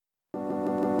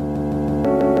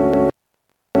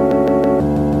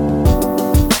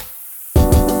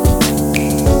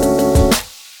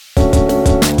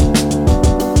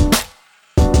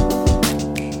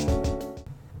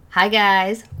Hi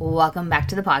guys, welcome back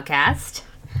to the podcast.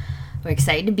 We're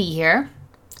excited to be here,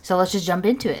 so let's just jump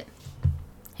into it.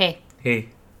 Hey,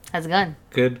 how's it going?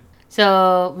 Good.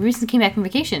 So we recently came back from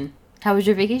vacation. How was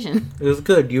your vacation? It was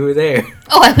good. You were there.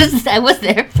 Oh, I was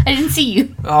there. I didn't see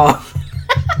you. Oh,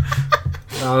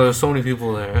 there's so many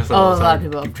people there. So a lot of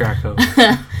people. Keep track of.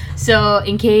 So,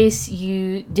 in case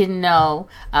you didn't know,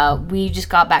 we just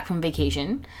got back from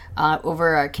vacation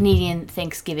over our Canadian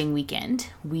Thanksgiving weekend.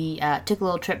 We took a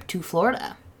little trip to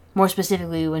Florida. More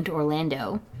specifically, we went to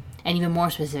Orlando. And even more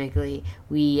specifically,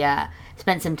 we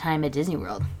spent some time at Disney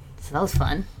World. So that was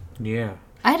fun. Yeah.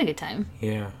 I had a good time.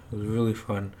 Yeah, it was really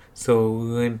fun. So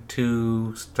we went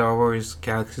to Star Wars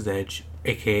Galaxy's Edge,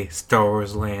 aka Star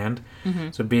Wars Land.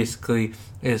 Mm-hmm. So basically,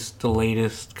 it's the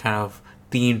latest kind of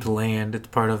themed land. It's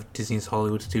part of Disney's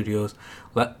Hollywood Studios.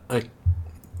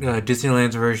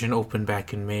 Disneyland's version opened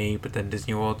back in May, but then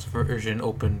Disney World's version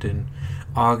opened in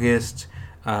August.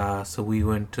 So we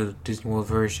went to the Disney World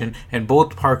version, and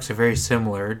both parks are very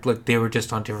similar. Like, they were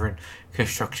just on different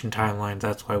construction timelines.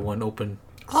 That's why one opened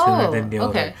sooner than the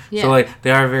other. Yeah. So, like,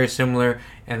 they are very similar.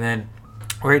 And then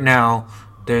right now,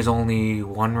 there's only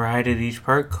one ride at each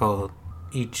park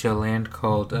land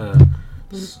called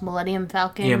Millennium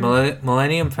Falcon. Yeah,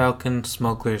 Millennium Falcon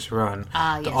Smuggler's Run.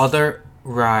 Yes. The other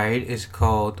ride is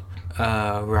called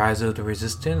Rise of the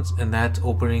Resistance, and that's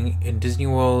opening in Disney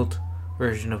World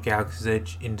version of Galaxy's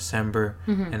Edge in December,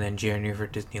 and then January for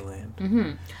Disneyland.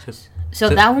 Mm-hmm. So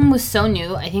that one was so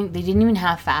new. I think they didn't even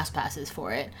have fast passes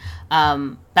for it. That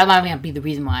might not be the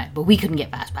reason why, but we couldn't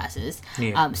get fast passes.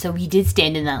 Yeah. So we did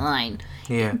stand in that line.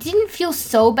 Yeah. It didn't feel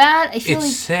so bad. I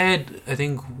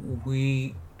think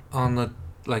we on the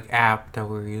app that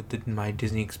we used, the My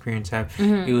Disney Experience app,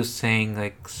 it was saying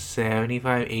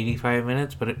 75, 85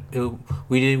 minutes, but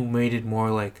we made it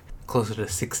more closer to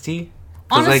 60.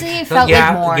 Honestly, it felt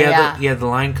like more. The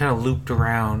line kind of looped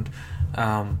around,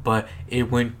 but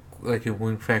it went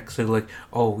fast. So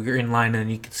you're in line and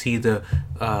you could see the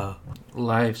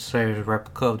life-size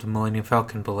replica of the Millennium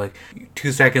Falcon, but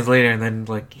 2 seconds later, and then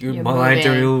your lines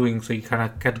are moving, so you kind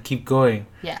of got to keep going.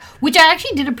 Yeah, which I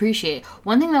actually did appreciate.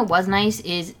 One thing that was nice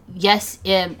is, yes,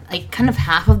 kind of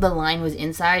half of the line was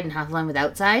inside and half the line was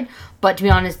outside. But to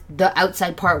be honest, the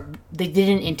outside part, they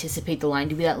didn't anticipate the line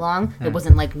to be that long. It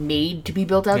wasn't made to be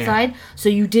built outside. Yeah. So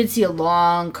you did see a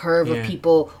long curve of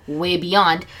people way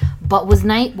beyond. But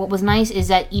what was nice is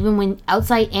that even when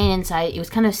outside and inside, it was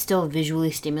kind of still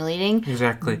visually stimulating.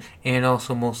 Exactly. And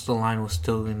also most of the line was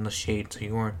still in the shade, so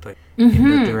you weren't in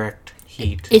the direct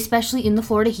heat. Especially in the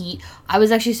Florida heat. I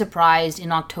was actually surprised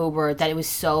in October that it was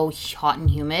so hot and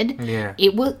humid. Yeah.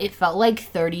 It felt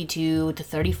 32 to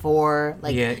 34,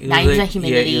 90%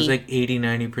 humidity. Yeah, it was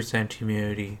 80-90%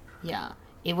 humidity. Yeah.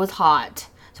 It was hot.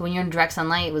 So when you're in direct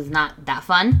sunlight, it was not that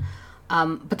fun.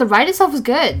 But the ride itself was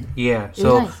good. Yeah.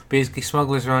 So basically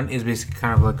Smuggler's Run is basically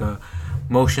kind of like a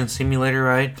motion simulator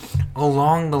ride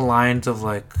along the lines of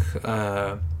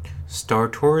Star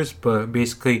Tours, but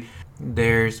basically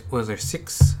there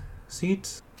 6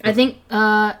 seats? I think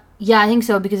I think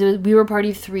so, because we were a party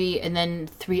of 3 and then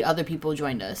 3 other people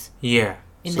joined us. Yeah.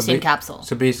 In the same capsule.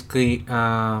 So basically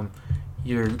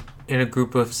you're in a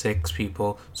group of 6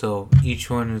 people, so each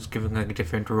one is given a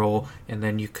different role, and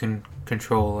then you can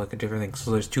control a different thing.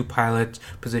 So there's 2 pilot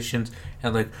positions,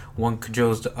 and one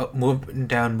controls the up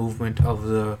down movement of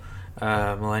the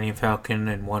Millennium Falcon,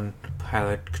 and one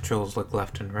pilot controls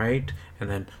left and right, and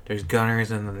then there's gunners,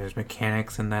 and then there's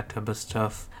mechanics and that type of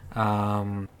stuff.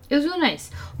 It was really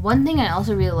nice. One thing I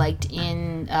also really liked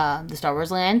in the Star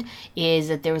Wars Land is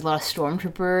that there was a lot of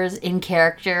stormtroopers in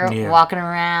character walking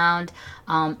around.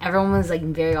 Everyone was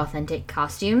in very authentic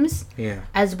costumes. Yeah.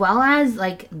 As well as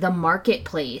the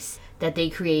marketplace that they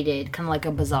created, kind of like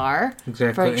a bazaar.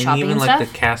 Exactly. For shopping and even stuff. the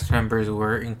cast members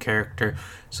were in character,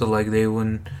 so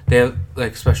they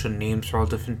have special names for all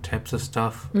different types of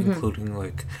stuff, including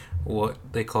what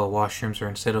they call washrooms, or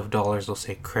instead of dollars they'll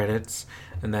say credits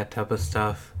and that type of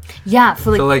stuff. Yeah,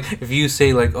 so if you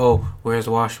say oh, where's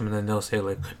the washroom, and then they'll say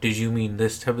did you mean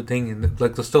this type of thing, and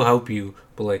they'll still help you,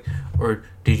 but or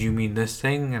did you mean this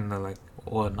thing, and they're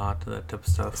not, that type of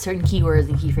stuff. Certain keywords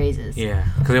and key phrases. Yeah,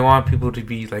 because they want people to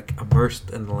be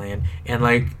immersed in the land,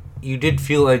 and you did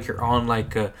feel you're on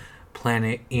a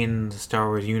planet in the Star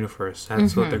Wars universe.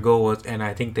 That's what their goal was, and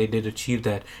I think they did achieve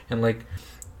that. And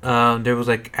there was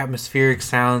atmospheric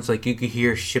sounds, you could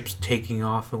hear ships taking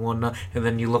off and whatnot, and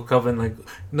then you look up and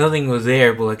nothing was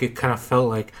there, but it kind of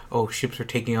felt ships were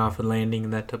taking off and landing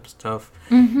and that type of stuff.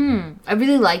 I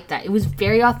really liked that. It was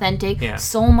very authentic. Yeah.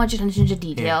 So much attention to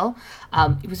detail.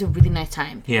 Yeah. It was a really nice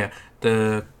time. Yeah,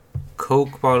 the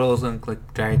Coke bottles and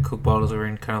Diet Coke bottles were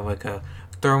in kind of a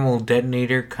thermal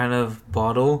detonator kind of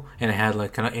bottle, and it had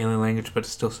like kind of alien language, but it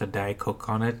still said Diet Coke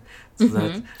on it. So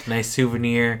that's a nice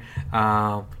souvenir.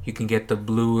 You can get the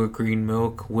blue or green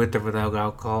milk with or without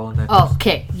alcohol.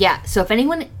 Okay, yeah. So if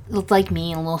anyone like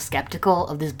me and a little skeptical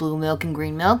of this blue milk and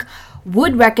green milk, I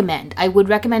would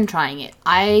recommend trying it.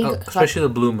 Especially the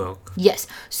blue milk. Yes.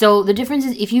 So the difference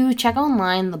is if you check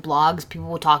online the blogs, people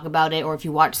will talk about it, or if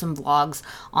you watch some vlogs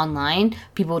online,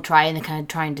 people will try and they kind of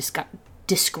try and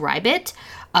describe it.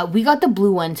 We got the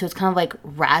blue one, so it's kind of like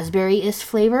raspberry-ish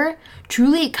flavor.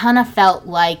 Truly, it kind of felt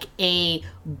like a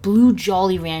blue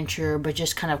Jolly Rancher, but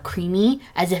just kind of creamy,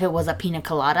 as if it was a pina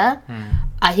colada.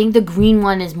 I think the green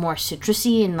one is more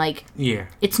citrusy and like... Yeah.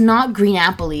 It's not green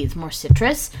apple-y, it's more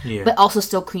citrus, but also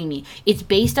still creamy. It's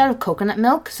based out of coconut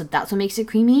milk, so that's what makes it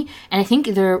creamy. And I think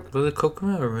they're... Was it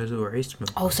coconut or was it rice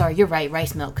milk? Oh, sorry, you're right,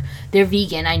 rice milk. They're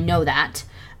vegan, I know that.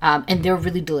 And they're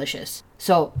really delicious.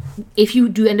 So if you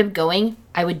do end up going,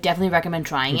 I would definitely recommend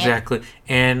trying it. Exactly.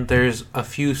 And there's a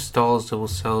few stalls that will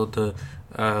sell the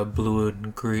blue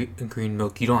and green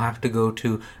milk. You don't have to go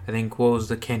to, I think, what was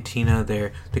the cantina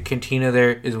there? The cantina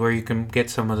there is where you can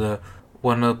get one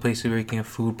of the places where you can get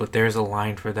food, but there's a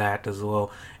line for that as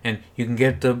well. And you can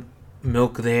get the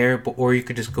milk there, or you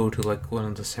could just go to like one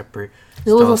of the separate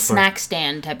the little snack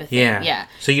stand type of thing. Yeah.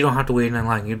 So you don't have to wait in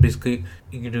line. You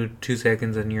can do 2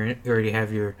 seconds and you already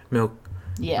have your milk.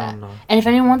 Yeah. And if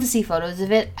anyone wants to see photos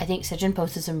of it, I think Sachin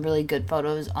posted some really good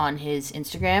photos on his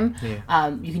Instagram. Yeah.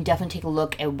 You can definitely take a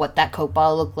look at what that Coke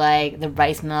bottle looked like, the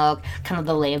rice milk, kind of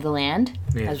the lay of the land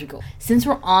as we go. Since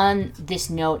we're on this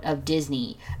note of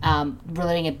Disney,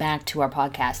 relating it back to our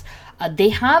podcast, they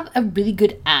have a really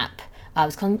good app. I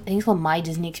think it's called My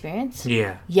Disney Experience.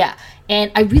 Yeah. Yeah.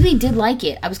 And I really did like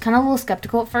it. I was kind of a little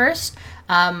skeptical at first.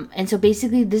 And so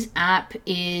basically this app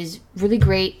is really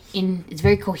great. It's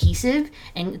very cohesive,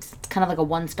 and it's kind of like a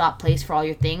one-stop place for all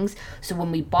your things. So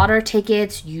when we bought our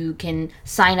tickets, you can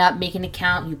sign up, make an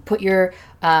account, you put your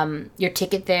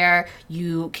ticket there.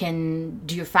 You can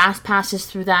do your fast passes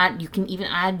through that. You can even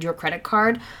add your credit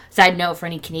card. Side note, for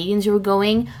any Canadians who are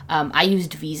going, I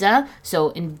used Visa.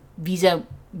 So in Visa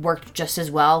worked just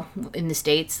as well in the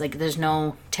States. Like, there's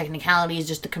no technicalities,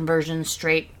 just the conversion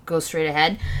goes straight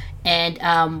ahead.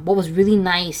 And what was really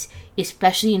nice,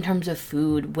 especially in terms of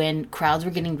food, when crowds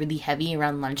were getting really heavy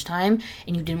around lunchtime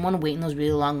and you didn't want to wait in those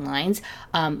really long lines,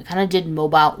 kind of did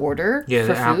mobile order for food. Yeah,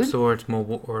 the app store, it's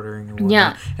mobile ordering and whatnot.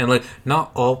 Yeah. And like,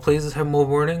 not all places have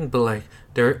mobile ordering, but like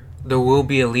there will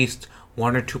be at least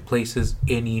 1 or 2 places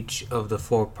in each of the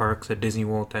 4 parks at Disney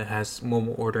World that has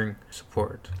mobile ordering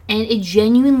support. And it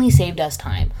genuinely saved us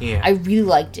time. Yeah. I really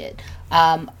liked it.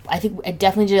 I think I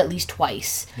definitely did it at least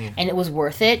twice. Yeah. And it was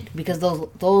worth it because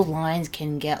those lines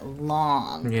can get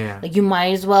long. Yeah. Like, you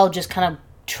might as well just kind of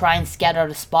try and scout out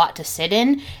a spot to sit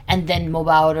in and then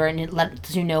mobile order, and it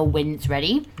lets you know when it's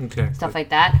ready. Exactly. Stuff like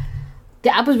that.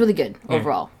 The app was really good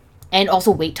overall. And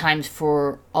also wait times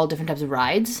for all different types of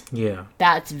rides. Yeah.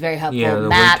 That's very helpful. Yeah, the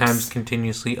Maps. wait times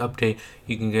continuously update.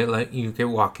 You can get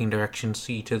walking directions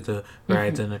to each of the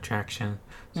rides and attractions.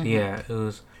 So yeah, it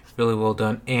was really well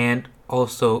done. And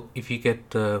also, if you get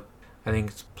the, I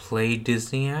think it's Play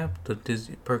Disney app, the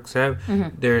Disney Perks app,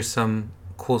 there's some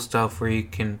cool stuff where you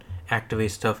can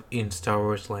activate stuff in Star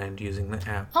Wars Land using the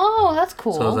app. Oh, that's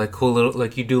cool. So it's like cool little,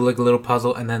 like you do like a little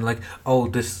puzzle and then like, oh,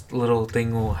 this little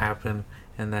thing will happen.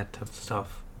 And that type of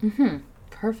stuff.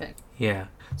 Perfect. Yeah.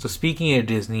 So speaking of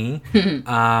Disney, in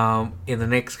the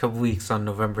next couple weeks on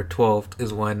November 12th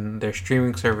is when their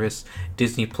streaming service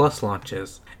Disney Plus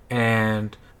launches.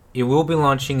 And it will be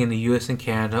launching in the US and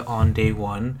Canada on day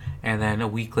 1, and then a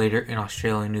week later in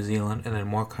Australia and New Zealand, and then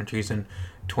more countries in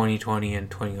 2020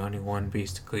 and 2021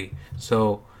 basically.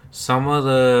 So some of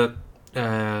the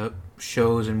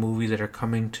shows and movies that are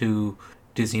coming to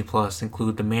Disney Plus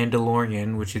include The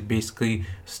Mandalorian, which is basically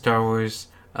Star Wars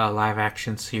live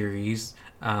action series.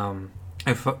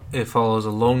 It follows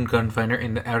a lone gunfighter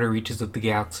in the outer reaches of the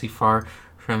galaxy, far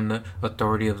from the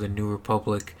authority of the New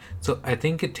Republic. So I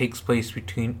think it takes place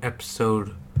between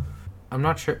episode... I'm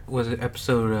not sure, was it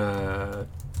episode...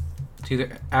 it's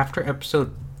either after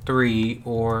episode 3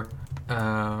 or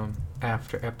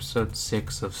after episode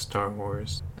 6 of Star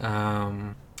Wars.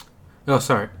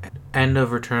 End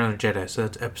of Return of the Jedi. So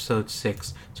that's episode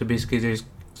 6. So basically,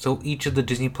 each of the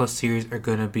Disney Plus series are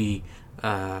gonna be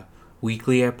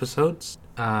weekly episodes.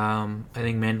 I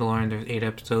think Mandalorian, there's 8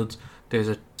 episodes. There's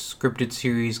a scripted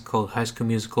series called High School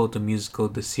Musical, the musical,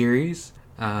 the series.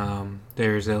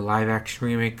 There's a live action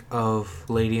remake of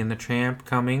Lady and the Tramp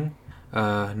coming.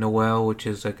 Noelle, which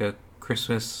is like a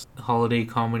Christmas holiday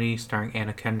comedy starring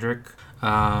Anna Kendrick.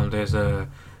 There's a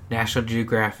National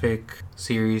Geographic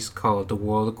series called The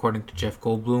World According to Jeff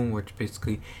Goldblum, which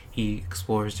basically he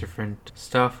explores different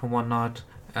stuff and whatnot.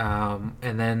 And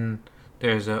then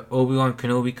there's a Obi-Wan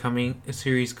Kenobi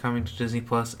series coming to Disney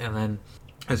Plus, and then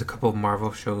there's a couple of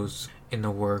Marvel shows in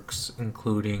the works,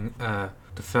 including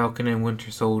The Falcon and Winter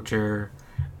Soldier,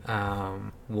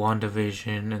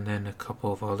 WandaVision, and then a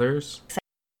couple of others.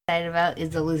 Excited about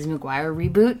is the Lizzie McGuire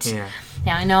reboot. Yeah.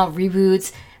 Now I know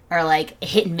reboots are like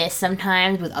hit and miss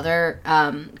sometimes with other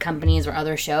companies or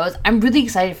other shows. I'm really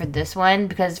excited for this one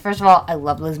because first of all, I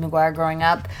loved Lizzie McGuire growing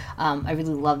up. I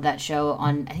really loved that show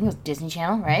on, I think it was Disney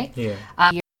Channel, right? Yeah.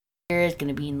 Is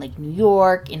going to be in like New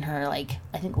York in her like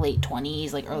I think late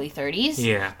 20s, like early 30s.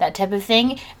 Yeah. That type of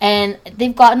thing. And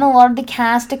they've gotten a lot of the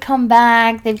cast to come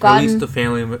back. They've gotten at least the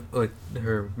family, like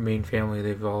her main family,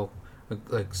 they've all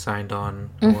like signed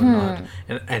on and whatnot.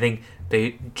 And I think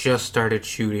they just started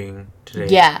shooting today.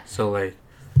 Yeah. So like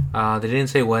they didn't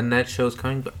say when that show's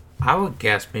coming, but I would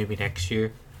guess maybe next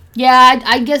year. Yeah,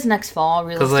 I guess next fall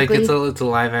realistically. Because like it's a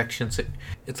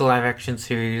live action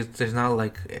series. There's not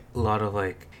like a lot of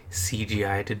like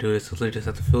CGI to do it, so they just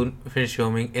have to finish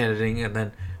filming, editing, and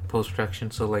then post-production.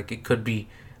 So like it could be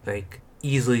like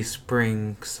easily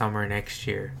spring, summer next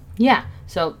year. Yeah,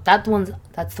 so that's the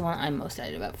one I'm most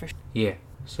excited about for sure. Yeah,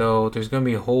 so there's gonna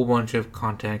be a whole bunch of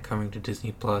content coming to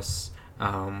Disney Plus.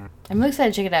 I'm really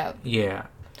excited to check it out. Yeah,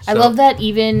 I love that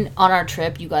even on our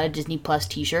trip you got a Disney Plus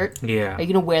t-shirt. Yeah, are you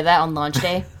gonna wear that on launch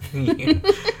day?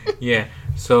 Yeah.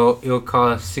 So it'll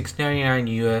cost $6.99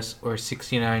 US or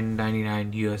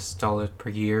 $69.99 US dollars per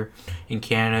year. In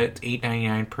Canada, it's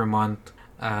 $8.99 per month,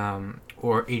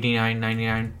 or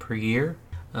 $89.99 per year.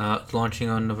 It's launching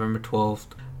on November 12th.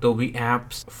 There'll be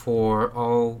apps for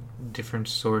all different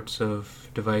sorts of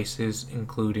devices,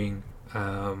 including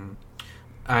iPhone,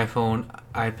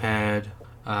 iPad,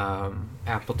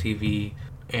 Apple TV,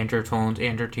 Android phones,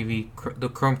 Android TV, the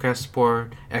Chromecast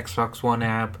Sport, Xbox One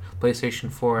app, PlayStation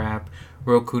 4 app,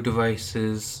 Roku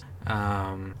devices.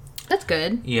 That's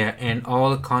good. Yeah, and all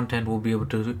the content will be able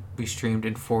to be streamed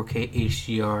in 4K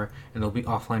HDR, and there'll be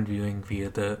offline viewing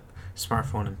via the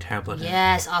smartphone and tablet.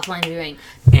 Yes, offline viewing.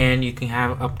 And you can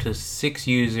have up to 6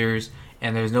 users,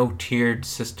 and there's no tiered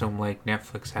system like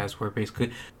Netflix has, where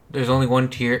basically there's only one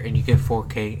tier and you get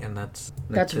 4K, and that's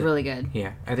really good.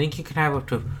 Yeah, I think you can have up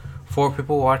to 4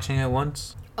 people watching at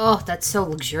once. Oh, that's so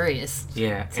luxurious.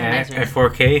 Yeah, and at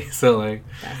 4K, so like...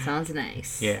 That sounds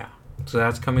nice. Yeah. So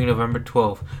that's coming November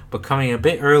 12th. But coming a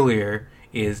bit earlier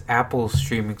is Apple's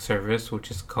streaming service,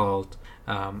 which is called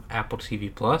Apple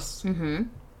TV Plus. Mm-hmm.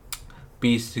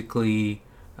 Basically,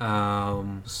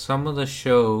 some of the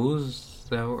shows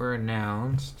that were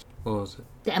announced... What was it?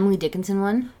 The Emily Dickinson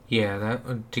one? Yeah,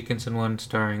 that Dickinson one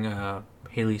starring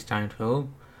Haley Steinfeld.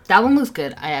 That one looks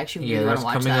good. I actually really want to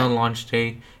watch that. Yeah, that's coming on launch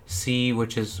day. See,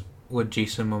 which is with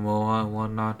Jason Momoa and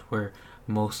whatnot, where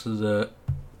most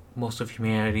of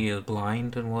humanity is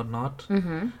blind and whatnot.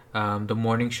 Mm-hmm. The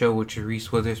Morning Show, which is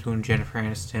Reese Witherspoon, Jennifer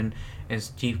Aniston, and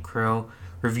Steve Carell.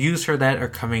 Reviews for that are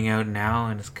coming out now,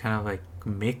 and it's kind of like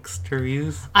mixed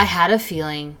reviews. I had a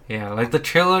feeling. Yeah, like the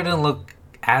trailer didn't look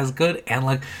as good, and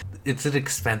like it's an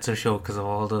expensive show because of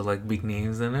all the like big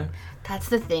names in it. That's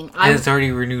the thing. And it's already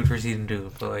renewed for season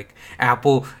 2. But like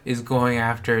Apple is going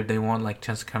after, they want like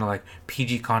just kind of like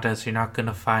PG content, so you're not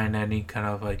gonna find any kind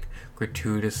of like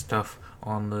gratuitous stuff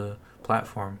on the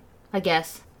platform. I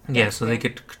guess. Yeah, so they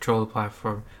get to control the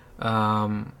platform.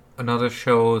 Another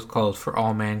show is called For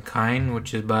All Mankind,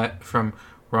 which is from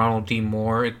Ronald D.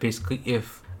 Moore. It's basically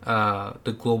if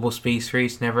the global space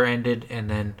race never ended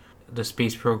and then the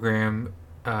space program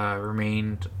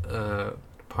remained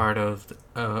part of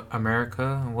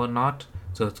America and whatnot.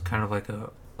 So it's kind of like a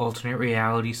alternate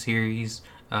reality series.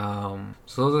 So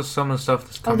those are some of the stuff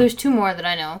that's coming. Oh, there's 2 more that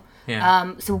I know.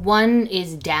 Yeah. So one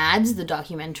is Dads, the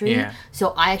documentary. Yeah. So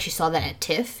I actually saw that at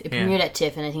TIFF. It premiered at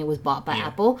TIFF, and I think it was bought by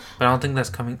Apple. But I don't think that's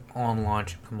coming on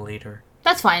launch. It'll come later.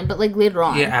 That's fine, but like later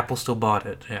on. Yeah, Apple still bought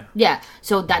it. Yeah. Yeah.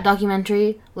 So that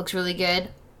documentary looks really good.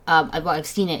 I've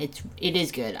seen it. It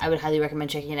is good. I would highly recommend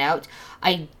checking it out.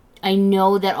 I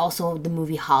know that also the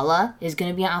movie Hala is going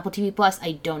to be on Apple TV Plus.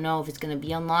 I don't know if it's going to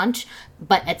be on launch,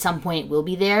 but at some point it will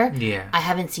be there. Yeah. I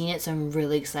haven't seen it, so I'm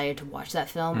really excited to watch that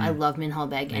film. I love Min Ho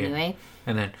Baek anyway.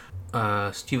 And then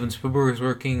Steven Spielberg is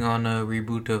working on a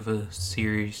reboot of a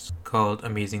series called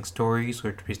Amazing Stories,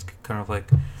 which is basically kind of like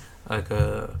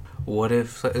a what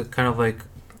if, kind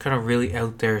of really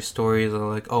out there stories of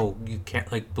like, oh, you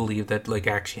can't like believe that like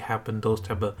actually happened, those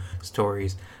type of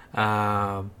stories.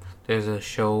 There's a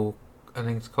show I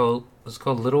think it's called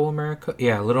Little America.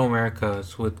 Yeah, Little America.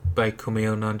 It's by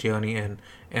Kumail Nanjiani and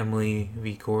Emily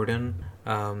V. Gordon.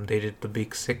 They did The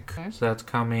Big Sick, so that's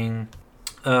coming.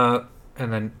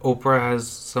 And then Oprah has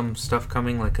some stuff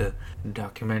coming, like a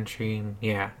documentary. And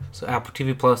yeah, so Apple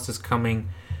TV Plus is coming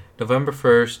November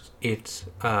 1st. It's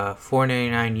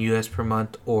 $4.99 US per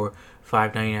month or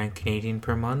 $5.99 Canadian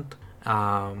per month.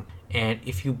 And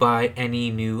if you buy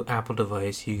any new Apple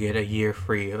device, you get a year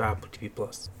free of Apple TV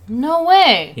Plus. No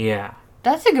way. Yeah.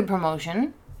 That's a good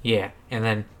promotion. Yeah, and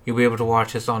then you'll be able to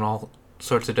watch this on all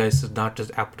sorts of devices, not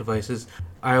just Apple devices,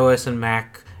 iOS and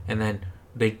Mac, and then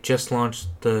they just launched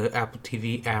the Apple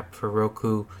TV app for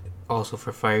Roku, also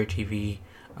for Fire TV.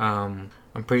 I'm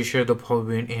pretty sure there'll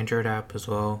probably be an Android app as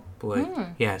well. But like,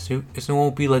 yeah, so it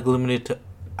won't be like limited to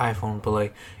iPhone, but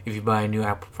like if you buy a new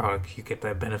Apple product, you get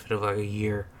that benefit of like a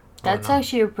year. That's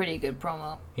actually a pretty good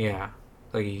promo. Yeah,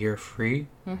 like a year free.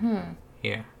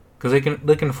 Yeah, because they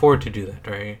can afford to do that,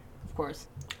 right? Of course,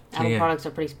 Apple products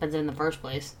are pretty expensive in the first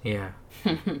place. Yeah.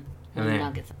 And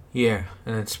then, yeah,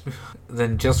 and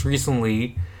then just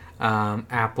recently,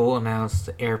 Apple announced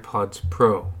the AirPods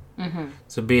Pro.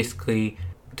 So basically,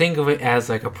 think of it as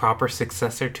like a proper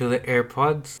successor to the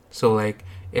AirPods. So like,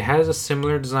 it has a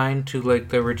similar design to like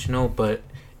the original, but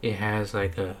it has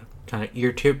like a kind of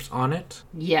ear tips on it.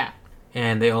 Yeah.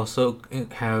 And they also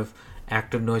have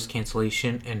active noise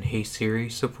cancellation and Hey Siri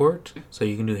support. So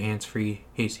you can do hands-free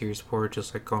Hey Siri support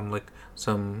just like on like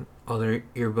some other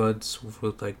earbuds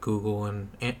with like Google and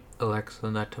Alexa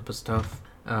and that type of stuff.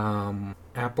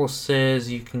 Apple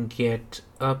says you can get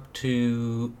up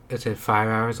to, it said 5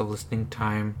 hours of listening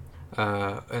time.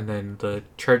 And then the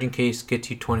charging case gets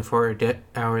you 24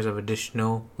 hours of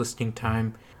additional listening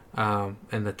time.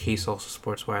 And the case also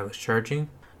supports wireless charging.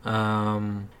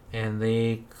 And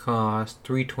they cost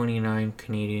 $329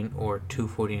 Canadian or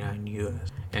 $249 US.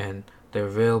 And they're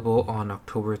available on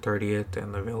October 30th,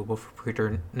 and they're available for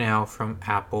pre-order now from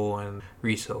Apple and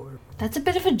reseller. That's a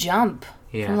bit of a jump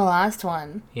from the last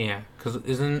one. Yeah, because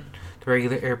isn't the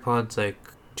regular AirPods like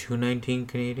 $219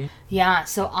 Canadian? Yeah,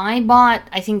 so I bought,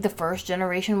 I think, the first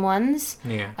generation ones.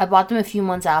 Yeah. I bought them a few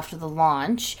months after the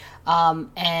launch,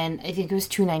 and I think it was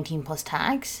 $219 plus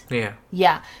tax. Yeah.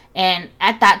 Yeah, and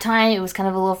at that time, it was kind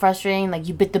of a little frustrating. Like,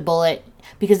 you bit the bullet,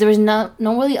 because there was no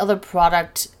really other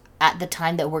product at the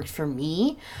time that worked for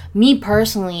me. Me,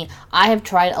 personally, I have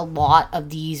tried a lot of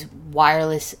these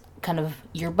wireless kind of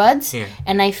earbuds,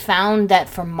 and I found that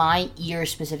for my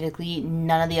ears specifically,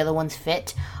 none of the other ones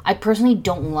fit. I personally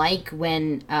don't like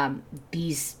when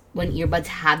when earbuds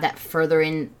have that further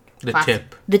in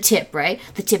the tip, right?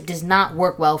 The tip does not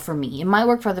work well for me. It might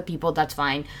work for other people, that's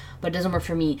fine, but it doesn't work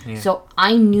for me. So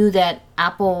I knew that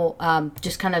Apple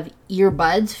just kind of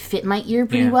earbuds fit my ear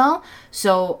pretty well.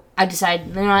 So I decided,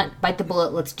 you know what, bite the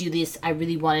bullet, let's do this. I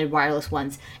really wanted wireless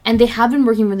ones, and they have been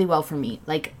working really well for me.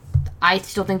 Like, I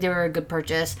still think they were a good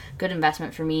purchase, good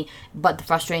investment for me. But the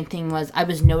frustrating thing was I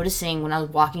was noticing when I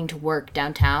was walking to work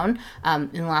downtown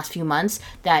in the last few months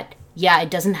that,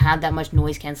 it doesn't have that much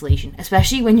noise cancellation,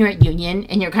 especially when you're at Union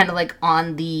and you're kind of like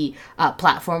on the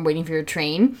platform waiting for your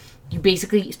train. You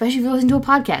basically, especially if you listen to a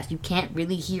podcast, you can't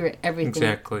really hear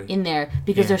everything in there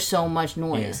because there's so much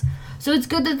noise. So it's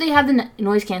good that they have the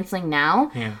noise canceling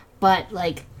now. Yeah. But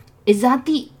like, is that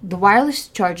the wireless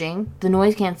charging, the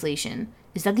noise cancellation?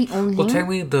 Is that the only thing? Well,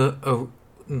 technically, the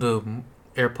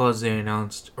AirPods they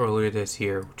announced earlier this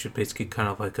year, which is basically kind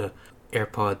of like a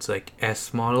AirPods like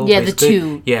S model. Yeah, basically. the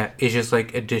 2. Yeah, it's just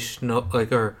like additional,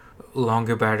 like, or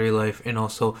longer battery life, and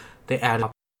also they added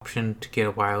option to get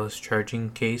a wireless charging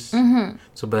case.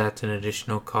 So, but that's an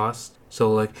additional cost.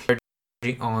 So, like,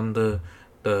 charging on the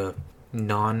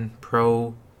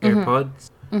non-Pro AirPods,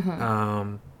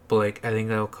 but like I think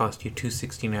that'll cost you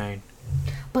 $269.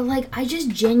 But, like, I just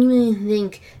genuinely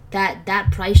think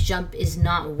that price jump is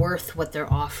not worth what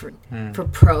they're offering. For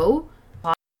Pro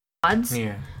pods,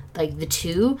 like the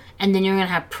 2, and then you're going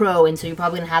to have Pro, and so you're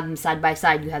probably going to have them side by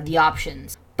side. You have the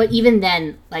options. But even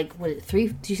then, like, what is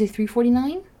it, did you say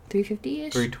 $349?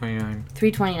 $350-ish?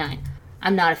 $329.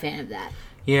 I'm not a fan of that.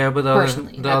 Yeah, but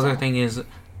the other thing is,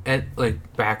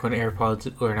 back when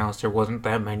AirPods were announced, there wasn't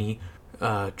that many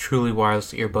truly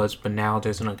wireless earbuds, but now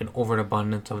there's like an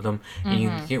overabundance of them, and you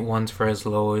can get ones for as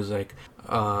low as like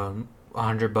 $100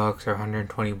 or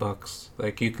 $120.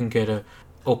 Like, you can get a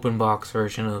open box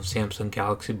version of Samsung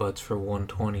Galaxy Buds for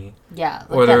 $120. Yeah,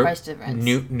 like that price difference.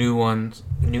 New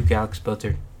Galaxy Buds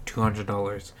are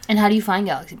 $200. And how do you find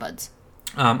Galaxy Buds?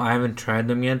 I haven't tried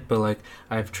them yet, but like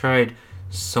I've tried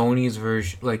Sony's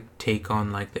version, like, take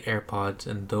on like the AirPods,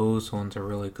 and those ones are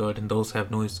really good, and those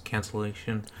have noise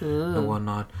cancellation and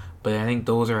whatnot. but I think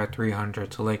those are at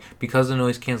 $300. So like because of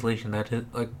noise cancellation, that is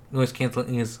like noise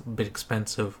canceling is a bit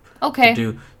expensive to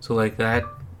do. So like that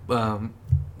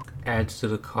adds to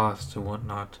the cost and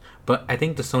whatnot. But I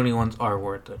think the Sony ones are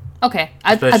worth it. Okay,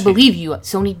 I believe you.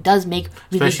 Sony does make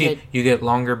really especially good. You get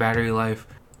longer battery life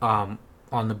on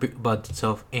the buds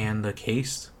itself and the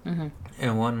case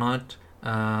and whatnot.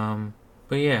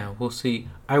 But yeah, we'll see.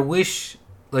 I wish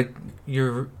like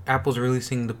your Apple's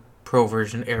releasing the Pro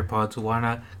version AirPods. Why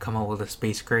not come out with a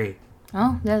space gray?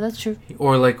 Oh, yeah, that's true.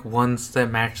 Or like ones that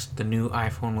match the new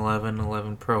iPhone 11,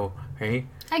 11 Pro, right?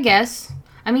 I guess.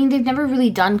 I mean, they've never really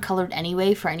done colored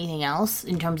anyway for anything else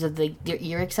in terms of their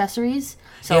ear accessories.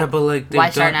 So yeah, but like why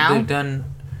start now? They've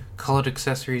done colored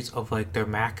accessories of like their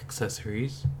Mac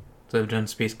accessories. So they've done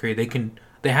space gray.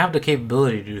 They have the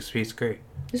capability to do space gray.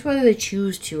 Just whether they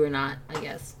choose to or not, I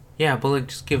guess. Yeah, but like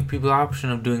just give people the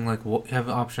option of doing like have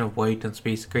an option of white and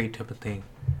space gray type of thing.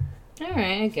 All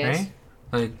right, I guess. Right?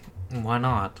 Like why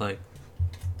not? Like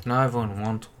not everyone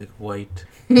wants like white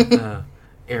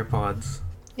AirPods.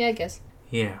 Yeah, I guess.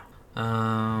 Yeah.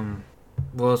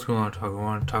 What else we want to talk? We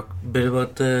want to talk a bit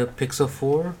about the Pixel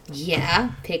 4.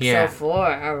 Yeah, Pixel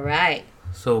 4. All right.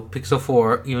 So Pixel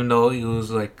 4, even though it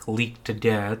was like leaked to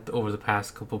death over the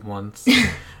past couple of months,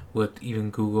 with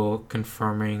even Google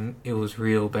confirming it was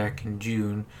real back in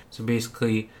June. So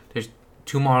basically, there's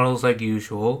two models like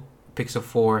usual. Pixel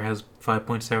 4 has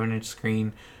 5.7-inch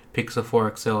screen. Pixel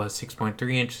 4 XL has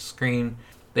 6.3-inch screen.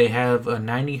 They have a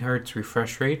 90 Hz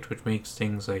refresh rate, which makes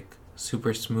things like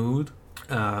super smooth.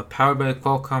 Powered by the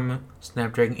Qualcomm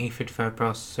Snapdragon 855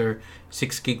 processor,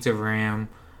 6 gigs of RAM.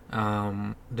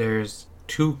 There's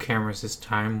two cameras this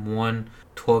time. One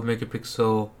 12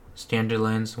 megapixel standard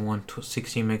lens and one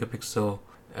 16 megapixel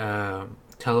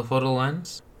telephoto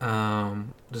lens.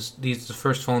 These are the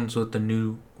first phones with the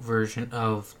new version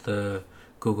of the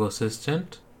Google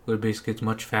Assistant, where basically it's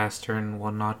much faster and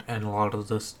whatnot, and a lot of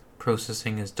this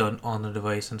processing is done on the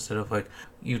device instead of like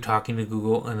you talking to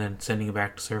Google and then sending it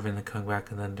back to server and then coming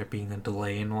back and then there being a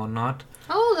delay and whatnot.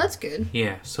 Oh, that's good.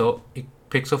 Yeah, so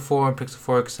Pixel 4 and Pixel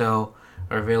 4 XL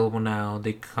are available now.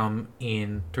 They come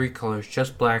in 3 colors,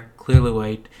 just black, clearly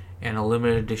white, and a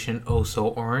limited edition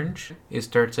Oso orange. It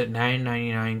starts at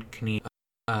 $9.99 Canadian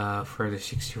for the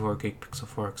 64 gig Pixel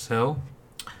 4 XL.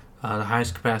 The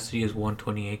highest capacity is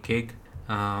 128 gig.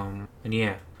 And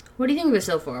yeah. What do you think of it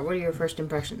so far? What are your first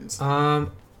impressions?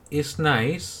 It's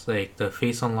nice. Like the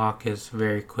face unlock is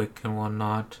very quick and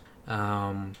whatnot.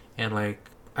 And like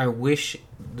I wish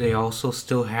they also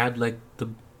still had like the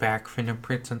back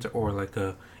fingerprint sensor or like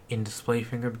a in-display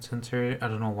fingerprint sensor. I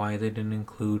don't know why they didn't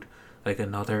include like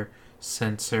another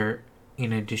sensor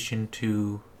in addition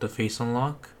to the face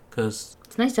unlock, because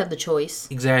it's nice to have the choice.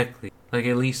 Exactly. Like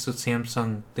at least with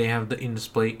Samsung, they have the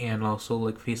in-display and also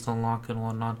like face unlock and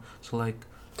whatnot. So like,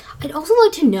 I'd also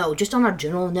like to know, just on a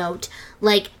general note,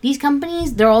 like these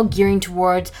companies, they're all gearing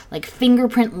towards like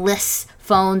fingerprintless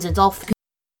phones. It's all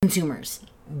consumers.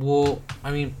 Well,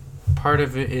 I mean, part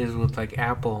of it is with like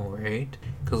Apple, right?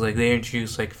 Because like they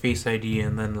introduce like Face ID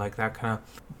and then like that kind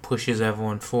of pushes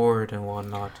everyone forward and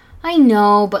whatnot. I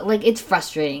know, but like it's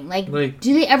frustrating. Like,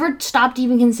 do they ever stop to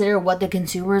even consider what the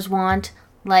consumers want?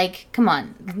 Like, come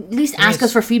on, at least ask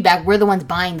us for feedback. We're the ones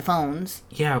buying the phones.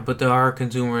 Yeah, but there are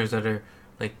consumers that are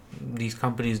like, these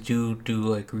companies do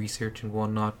like research and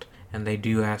whatnot, and they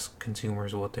do ask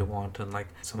consumers what they want, and like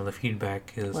some of the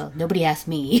feedback is, well, nobody asked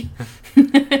me.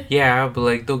 Yeah, but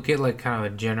like they'll get like kind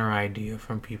of a general idea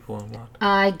from people and what.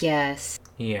 I guess.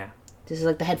 Yeah. This is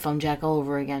like the headphone jack all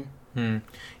over again.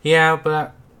 Yeah,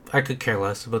 but I could care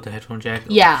less about the headphone jack.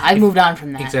 Yeah, I've moved on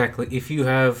from that. Exactly. If you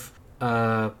have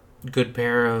a good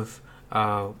pair of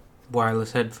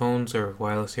wireless headphones or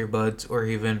wireless earbuds, or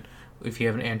even if you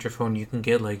have an Android phone, you can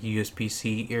get like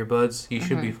USB-C earbuds. You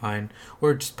should be fine.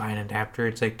 Or just buy an adapter.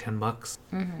 It's like $10.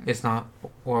 It's not,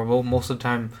 or well, most of the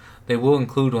time they will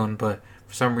include one, but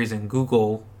for some reason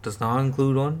Google does not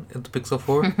include one in the Pixel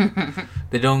 4.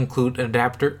 They don't include an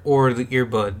adapter or the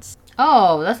earbuds.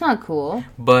 Oh, that's not cool.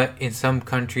 But in some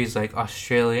countries like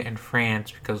Australia and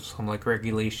France, because of some like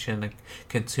regulation and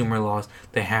consumer laws,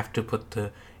 they have to put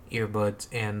the earbuds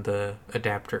and the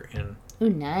adapter in. Ooh,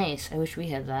 nice. I wish we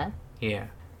had that. Yeah.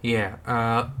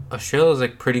 Australia's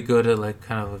like pretty good at like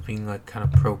kind of being like kind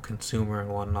of pro-consumer and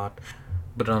whatnot.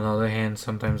 But on the other hand,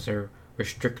 sometimes they're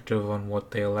restrictive on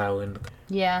what they allow in the country.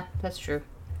 Yeah, that's true.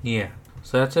 Yeah.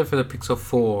 So that's it for the Pixel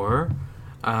 4.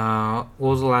 What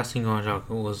was the last thing you want to talk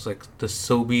about? It was like the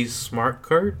Sobeys smart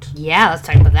cart. Yeah, let's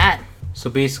talk about that.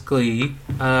 So basically,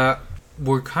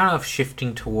 we're kind of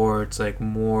shifting towards like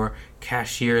more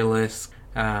cashierless,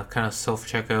 kind of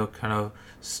self-checkout kind of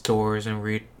stores and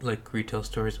retail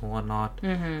stores and whatnot.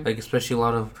 Like especially a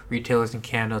lot of retailers in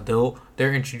Canada,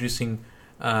 they're introducing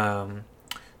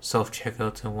self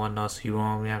checkouts and whatnot, so you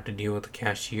won't have to deal with the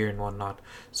cashier and whatnot.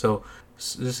 So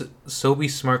this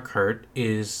Sobeys Smart Cart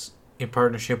is in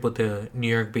partnership with a New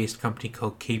York-based company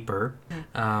called Caper.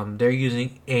 They're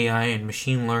using AI and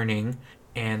machine learning,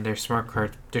 and their smart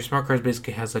cards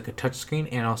basically has like a touch screen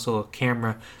and also a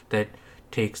camera that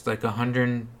takes like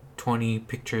 120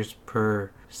 pictures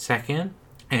per second.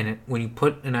 And when you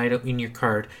put an item in your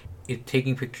card, it's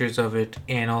taking pictures of it,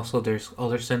 and also there's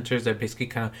other sensors that basically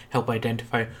kind of help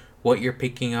identify what you're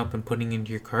picking up and putting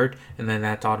into your cart, and then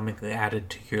that's automatically added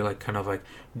to your like kind of like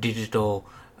digital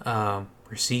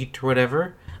receipt or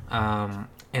whatever. And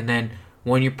then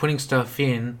when you're putting stuff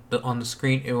in on the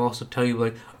screen, it will also tell you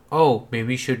like, oh,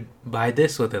 maybe you should buy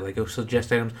this with it. Like it will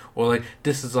suggest items, or like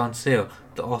this is on sale.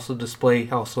 The display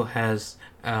also has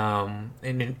an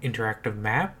interactive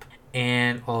map,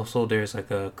 and also there's like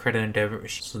a credit and debit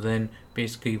machine. So then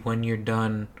basically when you're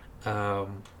done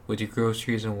with your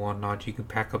groceries and whatnot, you can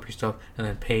pack up your stuff and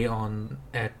then pay on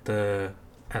the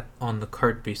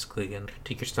cart basically, and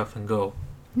take your stuff and go.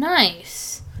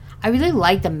 Nice. I really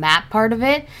like the map part of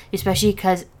it, especially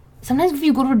because sometimes if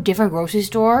you go to a different grocery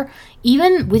store,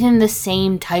 even within the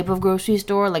same type of grocery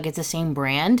store, like it's the same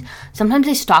brand, sometimes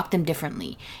they stock them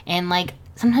differently. And like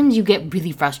sometimes you get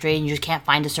really frustrated and you just can't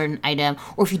find a certain item,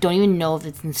 or if you don't even know if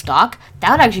it's in stock.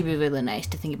 That would actually be really nice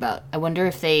to think about. I wonder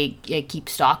if they keep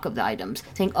stock of the items,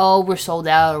 saying, oh, we're sold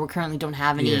out, or we currently don't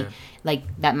have any. Yeah. Like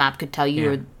that map could tell you,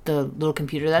 or the little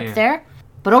computer that's there.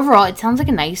 But overall, it sounds like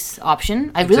a nice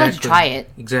option. I'd really like to try it.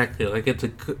 Exactly. Like it's a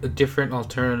different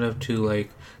alternative to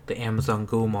like the Amazon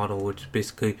Go model, which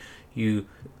basically you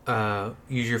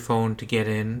use your phone to get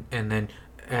in, and then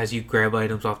as you grab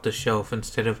items off the shelf,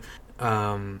 instead of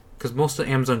because most of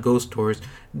the Amazon Go stores,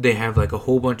 they have like a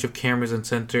whole bunch of cameras and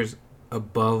sensors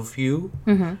above you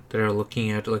that are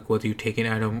looking at like whether you take an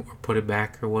item or put it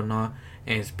back or whatnot,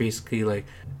 and it's basically like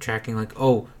tracking like,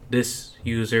 oh, this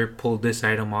user pulled this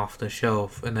item off the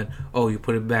shelf, and then oh, you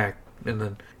put it back, and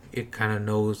then it kind of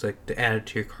knows like to add it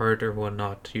to your cart or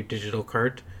whatnot, to your digital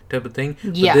cart type of thing.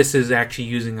 Yeah. But this is actually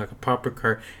using like a proper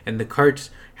cart, and the cart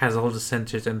has all the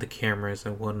sensors and the cameras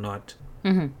and whatnot.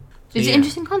 It's an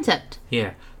interesting concept.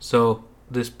 Yeah. So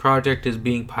this project is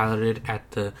being piloted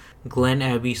at the Glen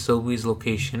Abbey Sobeys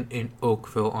location in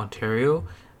Oakville, Ontario.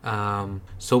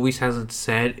 Sobeys hasn't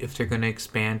said if they're going to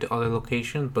expand to other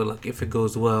locations, but like if it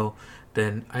goes well,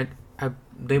 then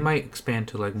they might expand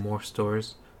to like more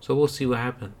stores. So we'll see what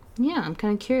happens. Yeah, I'm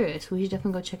kind of curious. We should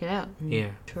definitely go check it out.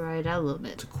 Yeah. Try it out a little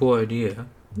bit. It's a cool idea.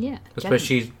 Yeah.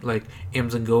 Especially like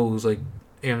Amazon Go's, like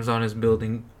Amazon is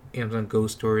building Amazon Go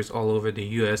stores all over the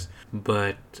U.S.,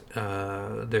 but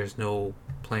there's no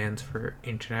plans for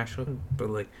international. But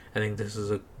like I think this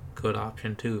is a good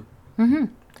option too.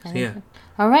 So, yeah.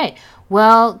 All right.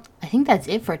 Well, I think that's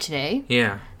it for today.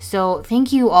 Yeah. So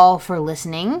thank you all for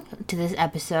listening to this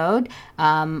episode.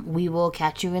 We will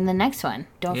catch you in the next one.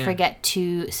 Don't forget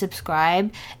to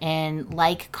subscribe and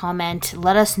like, comment.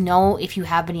 Let us know if you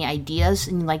have any ideas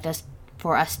and you'd like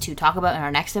for us to talk about in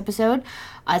our next episode.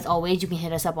 As always, you can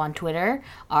hit us up on Twitter.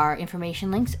 Our information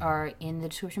links are in the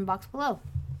description box below.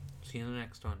 See you in the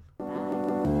next one.